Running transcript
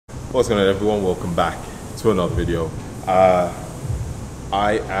What's going on, everyone? Welcome back to another video. I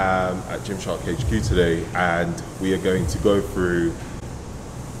am at Gymshark HQ today, and we are going to go through.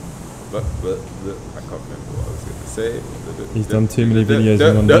 I can't remember what I was going to say. He's done too many videos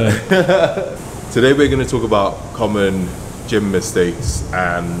in one day. Today we're going to talk about common gym mistakes,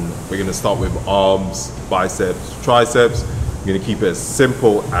 and we're going to start with arms, biceps, triceps. We're going to keep it as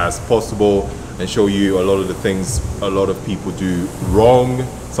simple as possible and show you a lot of the things a lot of people do wrong,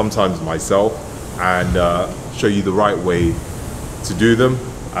 sometimes myself, and show you the right way to do them.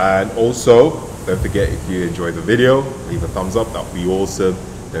 And also, don't forget, if you enjoy the video, leave a thumbs up, that would be awesome.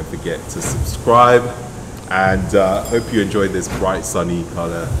 Don't forget to subscribe, and hope you enjoyed this bright sunny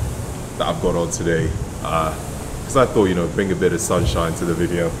color that I've got on today, because I thought, bring a bit of sunshine to the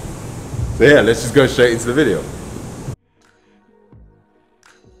video. So yeah, let's just go straight into the video.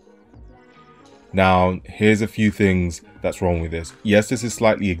 Now, here's a few things that's wrong with this. Yes, this is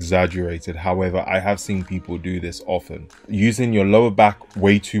slightly exaggerated. However, I have seen people do this often. Using your lower back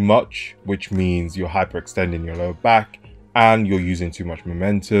way too much, which means you're hyperextending your lower back and you're using too much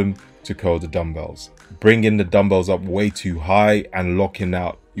momentum to curl the dumbbells. Bringing the dumbbells up way too high and locking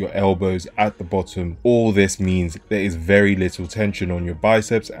out your elbows at the bottom. All this means there is very little tension on your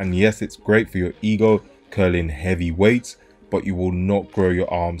biceps. And yes, it's great for your ego, curling heavy weights, but you will not grow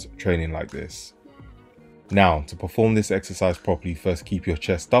your arms training like this. Now, to perform this exercise properly, first keep your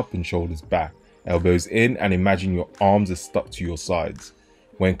chest up and shoulders back, elbows in, and imagine your arms are stuck to your sides.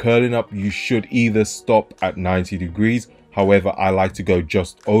 When curling up, you should either stop at 90 degrees. However, I like to go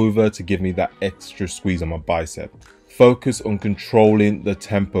just over to give me that extra squeeze on my bicep. Focus on controlling the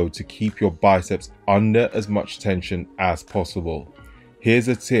tempo to keep your biceps under as much tension as possible. Here's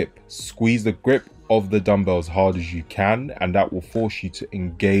a tip: squeeze the grip of the dumbbell as hard as you can, and that will force you to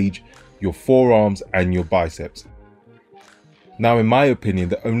engage your forearms and your biceps. Now, in my opinion,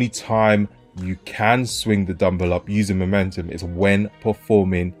 the only time you can swing the dumbbell up using momentum is when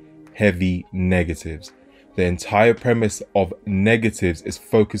performing heavy negatives. The entire premise of negatives is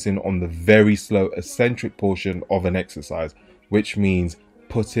focusing on the very slow eccentric portion of an exercise, which means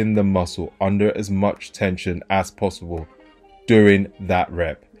putting the muscle under as much tension as possible during that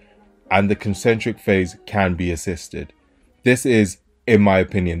rep. And the concentric phase can be assisted. This is, in my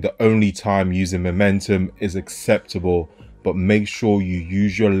opinion, the only time using momentum is acceptable, but make sure you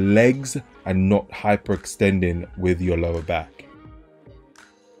use your legs and not hyperextending with your lower back.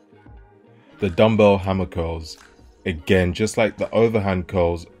 The dumbbell hammer curls. Again, just like the overhand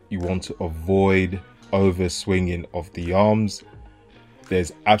curls, you want to avoid over swinging of the arms.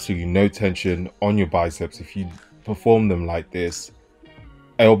 There's absolutely no tension on your biceps if you perform them like this.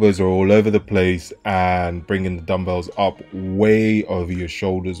 Elbows are all over the place and bringing the dumbbells up way over your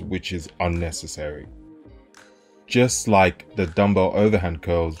shoulders, which is unnecessary. Just like the dumbbell overhand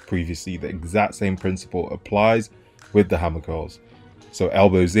curls previously, the exact same principle applies with the hammer curls. So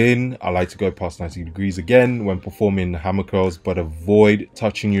elbows in, I like to go past 90 degrees again when performing the hammer curls, but avoid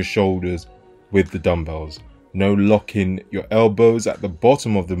touching your shoulders with the dumbbells. No locking your elbows at the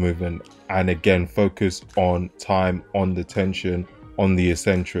bottom of the movement, and again, focus on time, on the tension, on the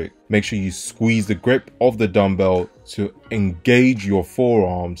eccentric. Make sure you squeeze the grip of the dumbbell to engage your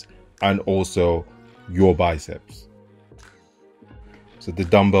forearms and also your biceps. So the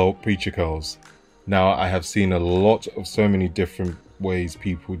dumbbell preacher curls. Now, I have seen a lot of so many different ways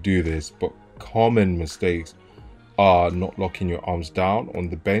people do this, but common mistakes are not locking your arms down on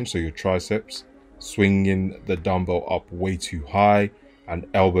the bench, so your triceps, swinging the dumbbell up way too high, and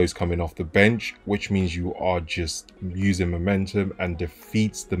elbows coming off the bench, which means you are just using momentum and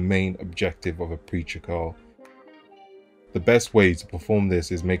defeats the main objective of a preacher curl. The best way to perform this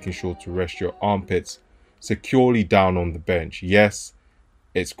is making sure to rest your armpits securely down on the bench. Yes,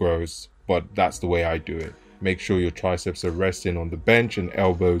 it's gross, but that's the way I do it. Make sure your triceps are resting on the bench and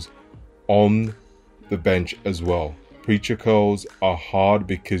elbows on the bench as well. Preacher curls are hard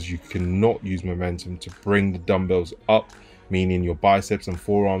because you cannot use momentum to bring the dumbbells up, meaning your biceps and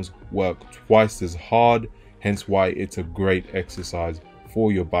forearms work twice as hard, hence why it's a great exercise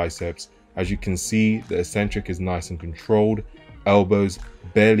for your biceps. As you can see, the eccentric is nice and controlled, elbows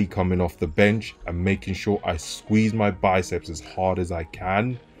barely coming off the bench, and making sure I squeeze my biceps as hard as I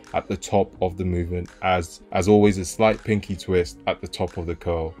can at the top of the movement. As always, a slight pinky twist at the top of the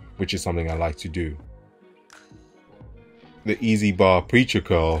curl, which is something I like to do. The easy bar preacher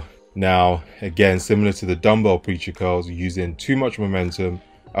curl. Now, again, similar to the dumbbell preacher curls, using too much momentum,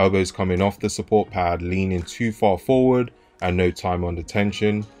 elbows coming off the support pad, leaning too far forward, and no time under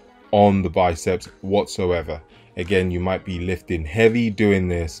tension on the biceps whatsoever. Again, you might be lifting heavy doing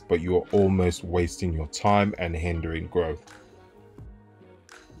this, but you're almost wasting your time and hindering growth.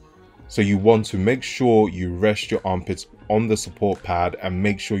 So you want to make sure you rest your armpits on the support pad and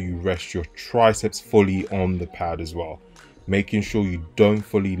make sure you rest your triceps fully on the pad as well. Making sure you don't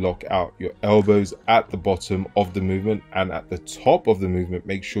fully lock out your elbows at the bottom of the movement, and at the top of the movement,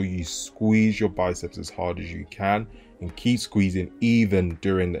 make sure you squeeze your biceps as hard as you can and keep squeezing even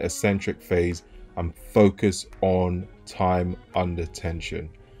during the eccentric phase, and focus on time under tension.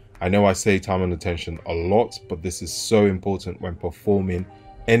 I know I say time under tension a lot, but this is so important when performing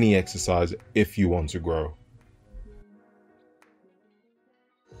any exercise if you want to grow.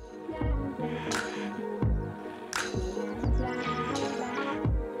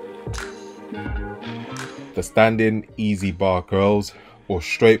 The standing easy bar curls or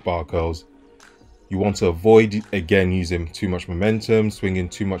straight bar curls, you want to avoid, again, using too much momentum, swinging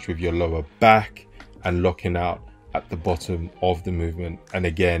too much with your lower back and locking out at the bottom of the movement. And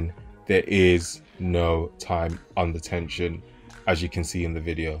again, there is no time under tension, as you can see in the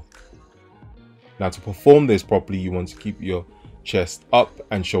video. Now, to perform this properly, you want to keep your chest up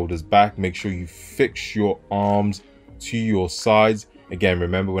and shoulders back. Make sure you fix your arms to your sides. Again,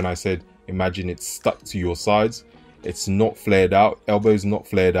 remember when I said imagine it's stuck to your sides, it's not flared out, elbows not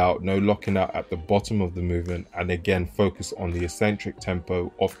flared out, no locking out at the bottom of the movement. And again, focus on the eccentric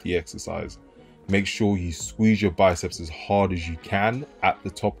tempo of the exercise. Make sure you squeeze your biceps as hard as you can at the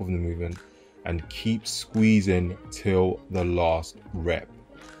top of the movement and keep squeezing till the last rep.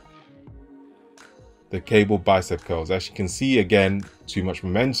 The cable bicep curls, as you can see, again, too much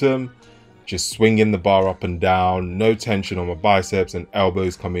momentum, just swinging the bar up and down, no tension on my biceps and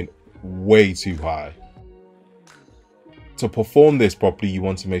elbows coming way too high. To perform this properly, you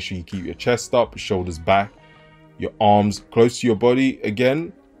want to make sure you keep your chest up, shoulders back, your arms close to your body.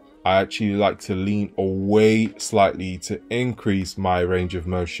 Again, I actually like to lean away slightly to increase my range of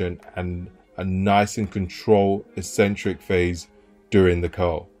motion and a nice and controlled eccentric phase during the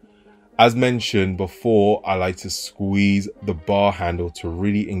curl. As mentioned before, I like to squeeze the bar handle to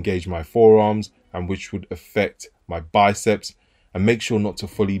really engage my forearms, and which would affect my biceps, and make sure not to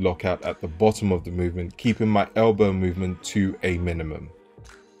fully lock out at the bottom of the movement, keeping my elbow movement to a minimum.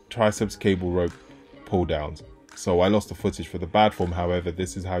 Triceps cable rope pull downs. So I lost the footage for the bad form, however,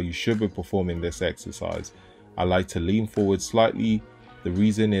 this is how you should be performing this exercise. I like to lean forward slightly. The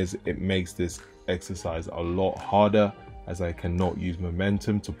reason is it makes this exercise a lot harder, as I cannot use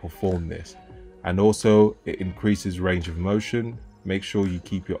momentum to perform this. And also it increases range of motion. Make sure you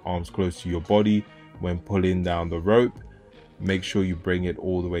keep your arms close to your body when pulling down the rope. Make sure you bring it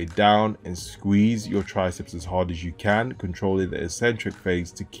all the way down and squeeze your triceps as hard as you can, controlling the eccentric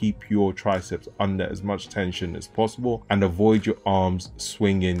phase to keep your triceps under as much tension as possible, and avoid your arms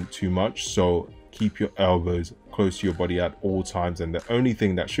swinging too much. So keep your elbows close to your body at all times, and the only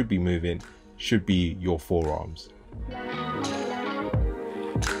thing that should be moving should be your forearms.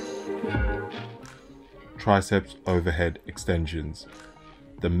 Triceps overhead extensions.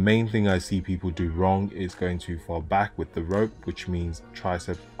 The main thing I see people do wrong is going too far back with the rope, which means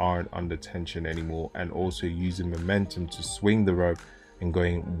triceps aren't under tension anymore, and also using momentum to swing the rope and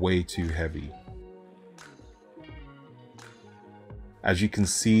going way too heavy. As you can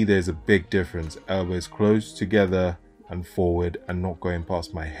see, there's a big difference. Elbows close together and forward and not going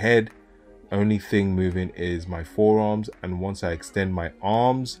past my head. Only thing moving is my forearms, and once I extend my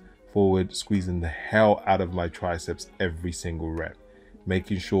arms forward, squeezing the hell out of my triceps every single rep.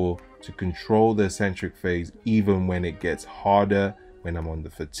 Making sure to control the eccentric phase even when it gets harder, when I'm on the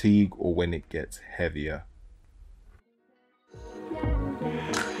fatigue, or when it gets heavier.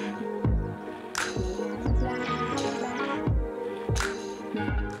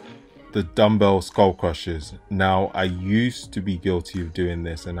 The dumbbell skull crushers. Now, I used to be guilty of doing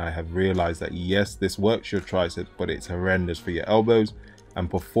this, and I have realized that yes, this works your triceps, but it's horrendous for your elbows. And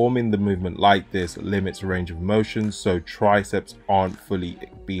performing the movement like this limits range of motion, so triceps aren't fully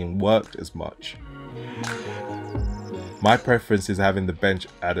being worked as much. My preference is having the bench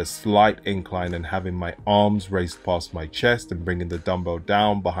at a slight incline and having my arms raised past my chest and bringing the dumbbell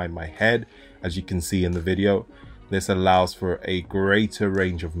down behind my head, as you can see in the video. This allows for a greater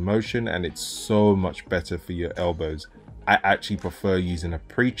range of motion, and it's so much better for your elbows. I actually prefer using a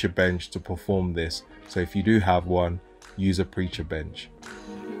preacher bench to perform this, so if you do have one, use a preacher bench.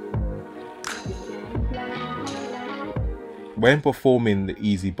 When performing the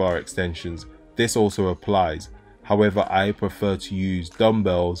easy bar extensions, this also applies. However, I prefer to use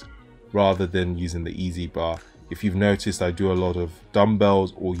dumbbells rather than using the easy bar. If you've noticed, I do a lot of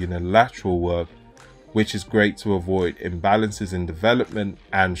dumbbells or unilateral work, which is great to avoid imbalances in development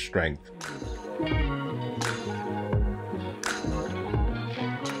and strength.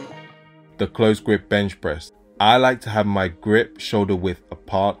 The close grip bench press. I like to have my grip shoulder width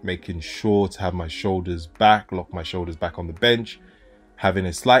apart, making sure to have my shoulders back, lock my shoulders back on the bench. Having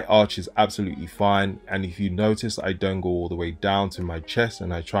a slight arch is absolutely fine. And if you notice, I don't go all the way down to my chest,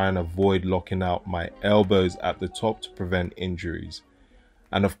 and I try and avoid locking out my elbows at the top to prevent injuries.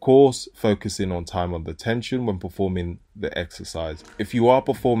 And of course, focusing on time under tension when performing the exercise. If you are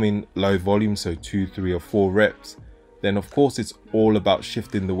performing low volume, so 2, 3 or 4 reps, then of course it's all about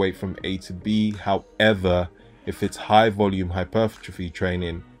shifting the weight from A to B. However, if it's high volume hypertrophy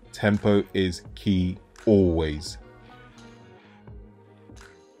training, tempo is key always.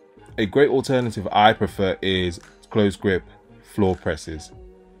 A great alternative I prefer is close grip floor presses.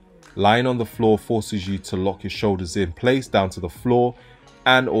 Lying on the floor forces you to lock your shoulders in place down to the floor,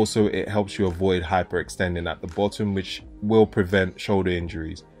 and also it helps you avoid hyperextending at the bottom, which will prevent shoulder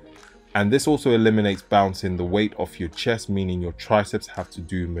injuries. And this also eliminates bouncing the weight off your chest, meaning your triceps have to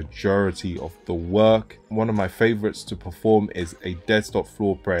do majority of the work. One of my favorites to perform is a dead stop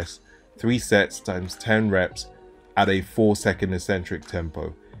floor press, 3 sets times 10 reps at a 4-second eccentric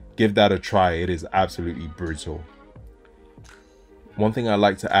tempo. Give that a try, it is absolutely brutal. One thing I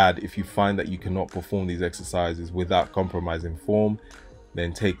like to add, if you find that you cannot perform these exercises without compromising form,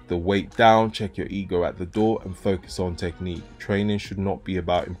 then take the weight down, check your ego at the door, and focus on technique. Training should not be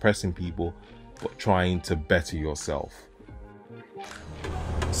about impressing people, but trying to better yourself.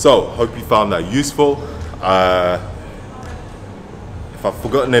 So, hope you found that useful. If I've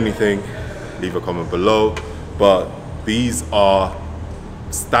forgotten anything, leave a comment below. But these are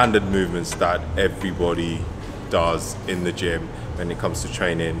standard movements that everybody does in the gym when it comes to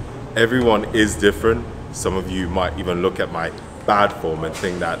training. Everyone is different. Some of you might even look at my bad form and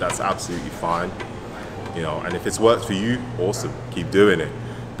think that that's absolutely fine, you know, and if it's worked for you, awesome, keep doing it.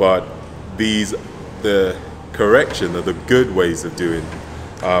 But the correction or the good ways of doing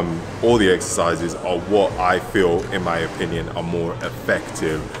all the exercises are what I feel, in my opinion, are more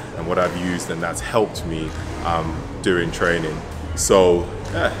effective and what I've used, and that's helped me during training. So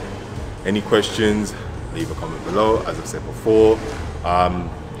yeah, any questions, leave a comment below. As I've said before,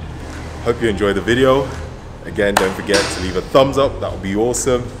 hope you enjoyed the video. Again, don't forget to leave a thumbs up, that would be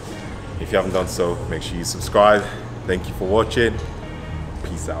awesome. If you haven't done so, make sure you subscribe. Thank you for watching.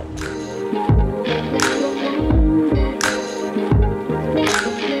 Peace out.